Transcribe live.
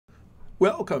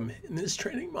Welcome. In this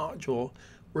training module,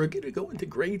 we're going to go into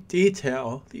great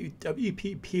detail the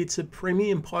WP Pizza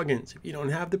premium plugins. If you don't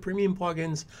have the premium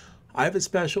plugins, I have a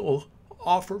special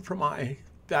offer for my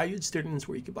valued students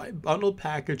where you can buy a bundled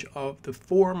package of the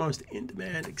 4 most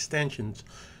in-demand extensions,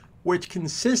 which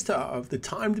consist of the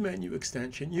timed menu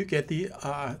extension. You get the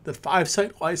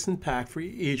 5-site license pack for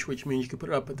each, which means you can put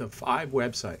it up at the 5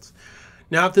 websites.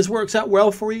 Now, if this works out well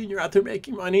for you and you're out there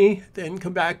making money, then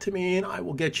come back to me and I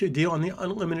will get you a deal on the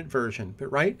unlimited version.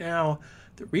 But right now,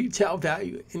 the retail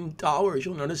value in dollars,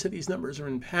 you'll notice that these numbers are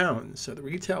in pounds. So the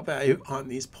retail value on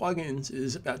these plugins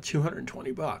is about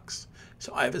 220 bucks.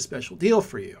 So I have a special deal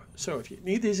for you. So if you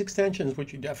need these extensions,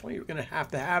 which you definitely are going to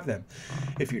have them.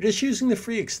 If you're just using the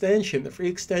free extension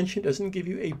doesn't give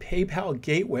you a PayPal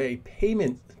gateway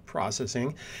payment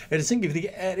processing. It doesn't give you the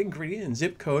ad ingredient and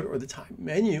zip code or the time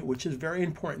menu, which is very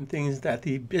important things that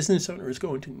the business owner is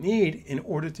going to need in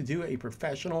order to do a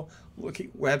professional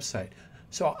looking website.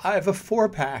 So I have a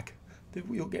 4-pack that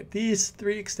you'll get these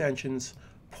 3 extensions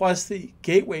plus the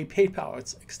gateway PayPal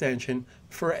extension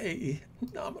for a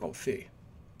nominal fee.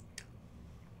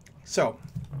 So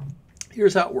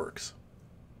here's how it works.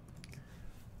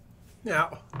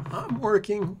 Now I'm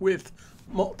working with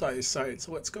multi-site,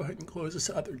 so let's go ahead and close this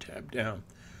other tab down.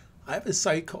 I have a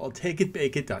site called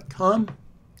takeitbakeit.com.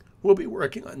 We'll be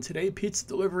working on today,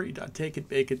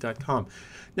 pizzadelivery.takeitbakeit.com.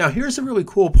 Now here's a really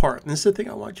cool part, and this is the thing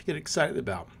I want you to get excited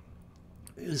about.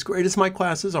 As great as my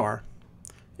classes are,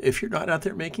 if you're not out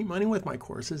there making money with my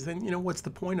courses, then what's the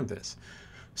point of this?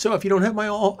 So if you don't have my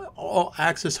all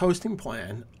access hosting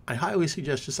plan, I highly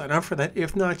suggest you sign up for that.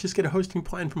 If not, just get a hosting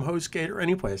plan from HostGate or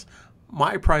anyplace.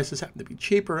 My prices happen to be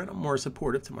cheaper and I'm more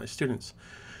supportive to my students.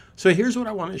 So here's what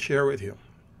I want to share with you.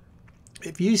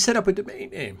 If you set up a domain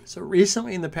name, so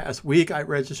recently in the past week, I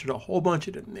registered a whole bunch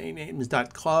of domain names,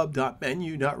 .club,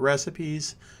 .menu,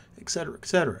 .recipes, etc.,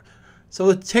 etc. So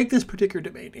let's take this particular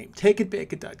domain name,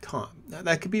 takeitbakeit.com. Now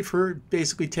that could be for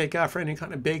basically takeout for any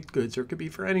kind of baked goods, or it could be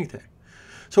for anything.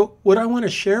 So what I want to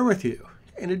share with you,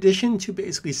 in addition to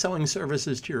basically selling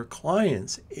services to your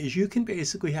clients, is you can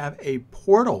basically have a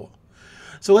portal.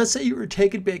 So let's say you were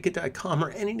takeitbakeit.com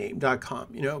or anyname.com,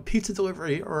 pizza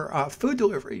delivery or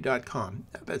fooddelivery.com.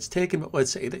 That's taken, but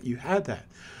let's say that you had that.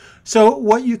 So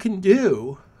what you can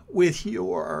do with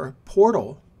your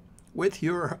portal, with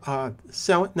your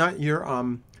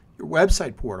your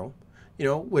website portal,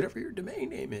 whatever your domain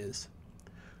name is,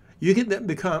 you can then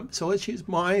become, so let's use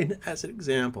mine as an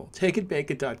example,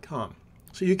 takeitbakeit.com.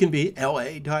 So you can be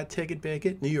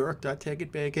la.takeitbakeit, New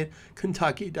York.takeitbakeit,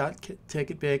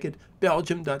 Kentucky.takeitbakeit,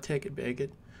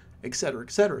 Belgium.takeitbakeit, etc.,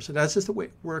 etc. So that's just the way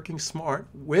working smart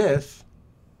with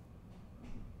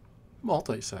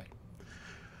multi-site.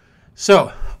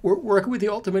 So we're working with the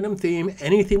ultimatum theme.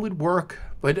 Anything would work,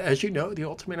 but as you know, the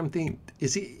ultimatum theme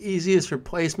is the easiest for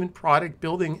placement, product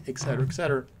building, etc.,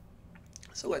 etc.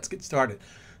 So let's get started.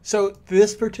 So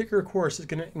this particular course is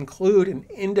going to include an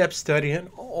in-depth study on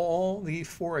all the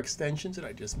 4 extensions that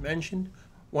I just mentioned.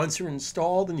 Once they're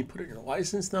installed and you put in your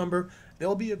license number,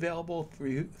 they'll be available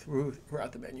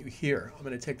throughout the menu here. I'm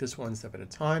going to take this one step at a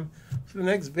time. For the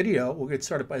next video, we'll get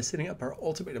started by setting up our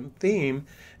ultimatum theme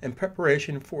in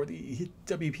preparation for the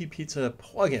WP Pizza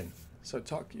plugin. So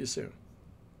talk to you soon.